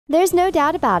There's no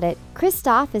doubt about it,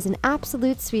 Kristoff is an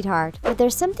absolute sweetheart, but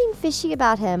there's something fishy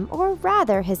about him, or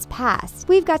rather his past.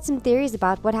 We've got some theories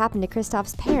about what happened to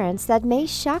Kristoff's parents that may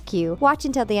shock you. Watch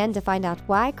until the end to find out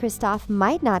why Kristoff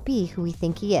might not be who we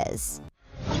think he is.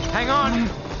 Hang on!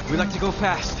 We like to go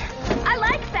fast. I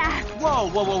like fast! Whoa,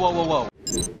 whoa, whoa, whoa, whoa, whoa.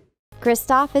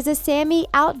 Kristoff is a Sami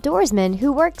outdoorsman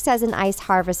who works as an ice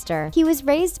harvester. He was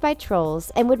raised by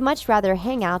trolls and would much rather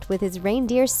hang out with his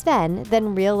reindeer Sven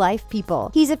than real-life people.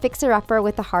 He's a fixer-upper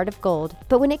with a heart of gold,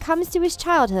 but when it comes to his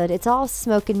childhood, it's all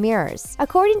smoke and mirrors.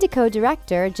 According to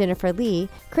co-director Jennifer Lee,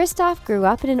 Kristoff grew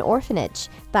up in an orphanage,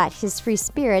 but his free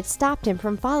spirit stopped him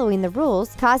from following the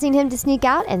rules, causing him to sneak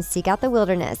out and seek out the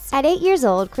wilderness. At 8 years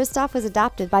old, Kristoff was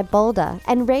adopted by Bulda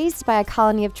and raised by a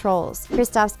colony of trolls.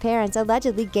 Kristoff's parents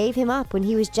allegedly gave him up when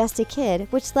he was just a kid,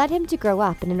 which led him to grow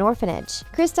up in an orphanage.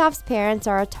 Kristoff's parents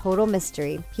are a total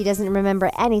mystery. He doesn't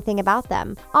remember anything about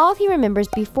them. All he remembers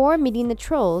before meeting the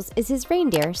trolls is his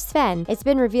reindeer, Sven. It's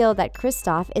been revealed that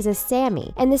Kristoff is a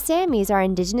Sami, and the Samis are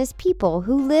indigenous people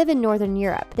who live in Northern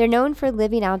Europe. They're known for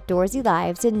living outdoorsy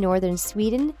lives in northern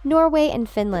Sweden, Norway, and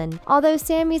Finland. Although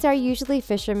Samis are usually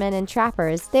fishermen and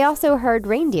trappers, they also herd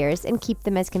reindeers and keep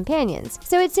them as companions,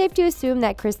 so it's safe to assume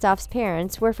that Kristoff's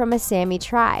parents were from a Sami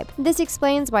tribe. This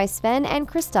explains why Sven and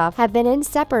Kristoff have been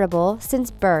inseparable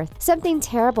since birth. Something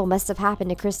terrible must have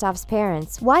happened to Kristoff's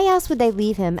parents. Why else would they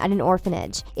leave him at an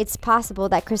orphanage? It's possible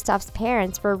that Kristoff's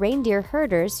parents were reindeer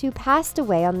herders who passed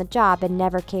away on the job and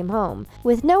never came home.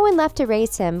 With no one left to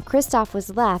raise him, Kristoff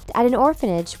was left at an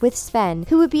orphanage with Sven,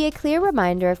 who would be a clear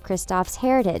reminder of Kristoff's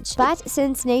heritage. But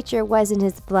since nature was in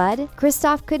his blood,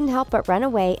 Kristoff couldn't help but run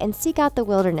away and seek out the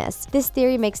wilderness. This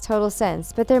theory makes total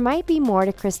sense, but there might be more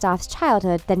to Kristoff's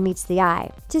childhood than meets the eye.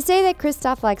 To say that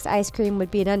Kristoff likes ice cream would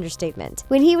be an understatement.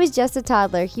 When he was just a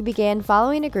toddler, he began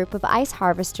following a group of ice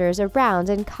harvesters around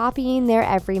and copying their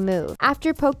every move.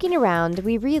 After poking around,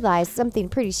 we realized something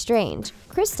pretty strange.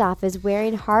 Kristoff is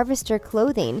wearing harvester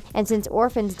clothing, and since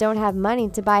orphans don't have money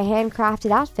to buy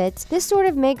handcrafted outfits, this sort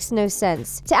of makes no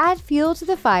sense. To add fuel to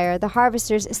the fire, the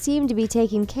harvesters seem to be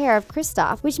taking care of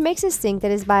Kristoff, which makes us think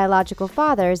that his biological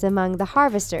father is among the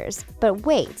harvesters. But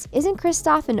wait, isn't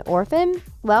Kristoff an orphan?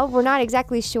 Well, we're not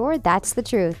exactly sure that's the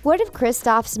truth. What if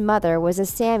Kristoff's mother was a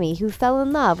Sami who fell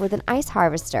in love with an ice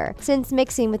harvester? Since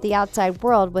mixing with the outside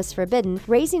world was forbidden,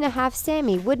 raising a half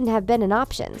Sami wouldn't have been an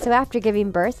option. So after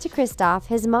giving birth to Kristoff,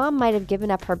 his mom might have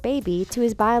given up her baby to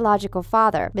his biological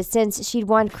father. But since she'd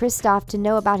want Kristoff to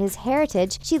know about his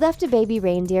heritage, she left a baby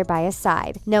reindeer by his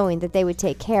side, knowing that they would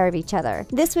take care of each other.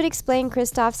 This would explain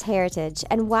Kristoff's heritage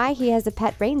and why he has a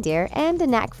pet reindeer and a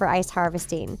knack for ice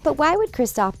harvesting. But why would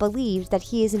Kristoff believe that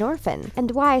he is an orphan? And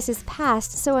why is his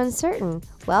past so uncertain?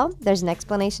 Well, there's an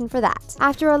explanation for that.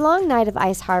 After a long night of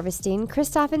ice harvesting,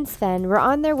 Kristoff and Sven were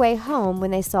on their way home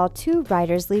when they saw two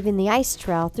riders leaving the ice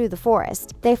trail through the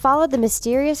forest. They followed the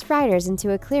mysterious riders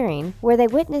into a clearing, where they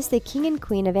witnessed the King and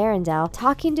Queen of Arendelle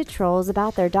talking to trolls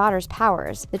about their daughter's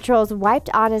powers. The trolls wiped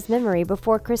Anna's memory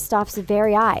before Kristoff's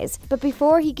very eyes, but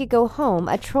before he could go home,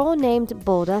 a troll named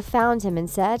Bulda found him and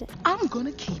said, I'm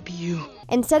gonna keep you.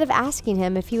 Instead of asking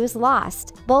him if he was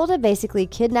lost. Bulda basically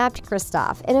kidnapped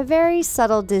Kristoff in a very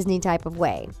subtle Disney type of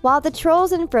way. While the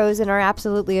trolls in Frozen are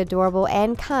absolutely adorable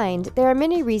and kind, there are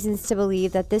many reasons to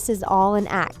believe that this is all an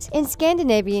act. In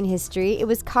Scandinavian history, it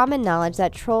was common knowledge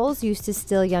that trolls used to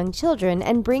steal young children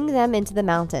and bring them into the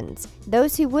mountains.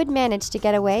 Those who would manage to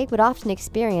get away would often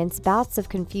experience bouts of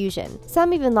confusion.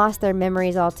 Some even lost their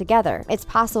memories altogether. It's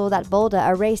possible that Bulda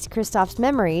erased Kristoff's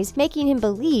memories, making him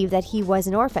believe that he was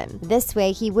an orphan. This way,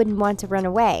 he wouldn't want to run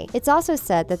away. It's also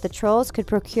said that the trolls could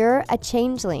procure a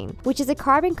changeling, which is a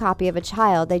carbon copy of a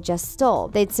child they just stole.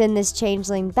 They'd send this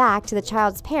changeling back to the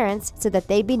child's parents so that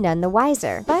they'd be none the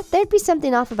wiser. But there'd be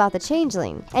something off about the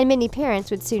changeling, and many parents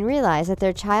would soon realize that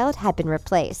their child had been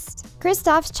replaced.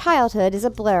 Kristoff's childhood is a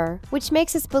blur, which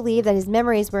makes us believe that his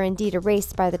memories were indeed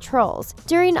erased by the trolls.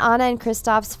 During Anna and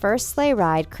Kristoff's first sleigh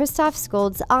ride, Kristoff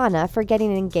scolds Anna for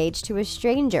getting engaged to a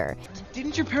stranger.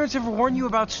 Didn't your parents ever warn you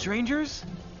about strangers?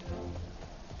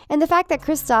 And the fact that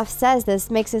Kristoff says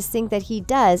this makes us think that he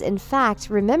does, in fact,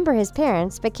 remember his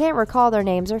parents, but can't recall their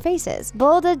names or faces.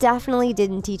 Bulda definitely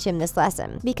didn't teach him this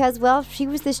lesson, because, well, she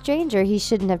was the stranger he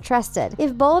shouldn't have trusted.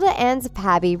 If Bulda and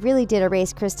Pappy really did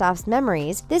erase Kristoff's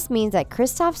memories, this means that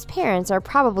Kristoff's parents are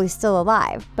probably still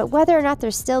alive, but whether or not they're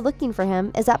still looking for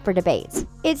him is up for debate.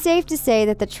 It's safe to say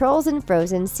that the trolls in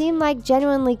Frozen seem like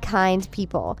genuinely kind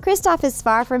people. Kristoff is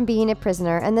far from being a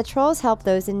prisoner, and the trolls help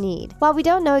those in need. While we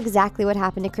don't know exactly what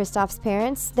happened to Kristoff's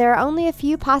parents, there are only a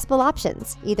few possible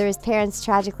options. Either his parents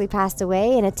tragically passed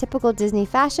away in a typical Disney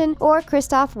fashion, or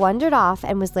Kristoff wandered off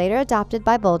and was later adopted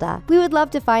by Bulda. We would love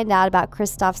to find out about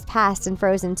Kristoff's past in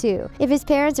Frozen 2. If his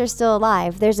parents are still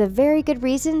alive, there's a very good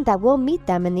reason that we'll meet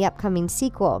them in the upcoming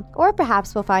sequel, or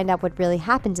perhaps we'll find out what really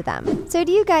happened to them. So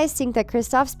do you guys think that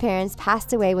Kristoff's parents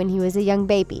passed away when he was a young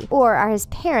baby, or are his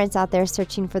parents out there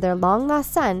searching for their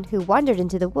long-lost son who wandered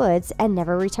into the woods and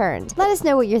never returned? Let us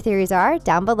know what your theories are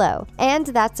down below. And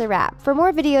that's a wrap. For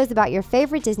more videos about your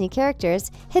favorite Disney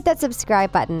characters, hit that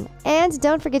subscribe button, and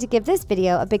don't forget to give this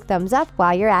video a big thumbs up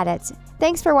while you're at it.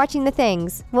 Thanks for watching The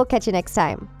Things. We'll catch you next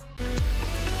time.